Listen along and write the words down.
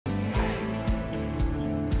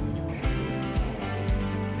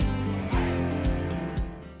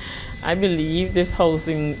I believe this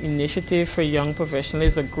housing initiative for young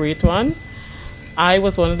professionals is a great one. I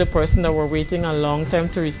was one of the persons that were waiting a long time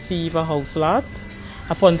to receive a house lot.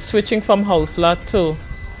 Upon switching from house lot to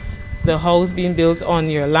the house being built on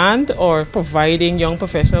your land or providing young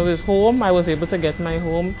professionals with home, I was able to get my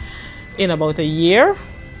home in about a year.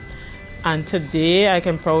 And today I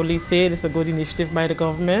can proudly say this is a good initiative by the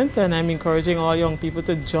government, and I'm encouraging all young people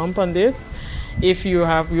to jump on this. If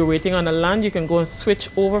you're waiting on the land, you can go and switch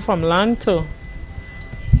over from land to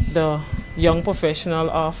the young professional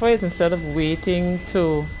offer it. Instead of waiting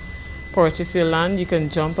to purchase your land, you can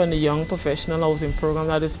jump on the young professional housing program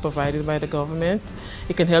that is provided by the government.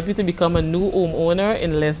 It can help you to become a new homeowner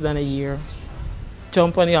in less than a year.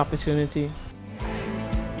 Jump on the opportunity.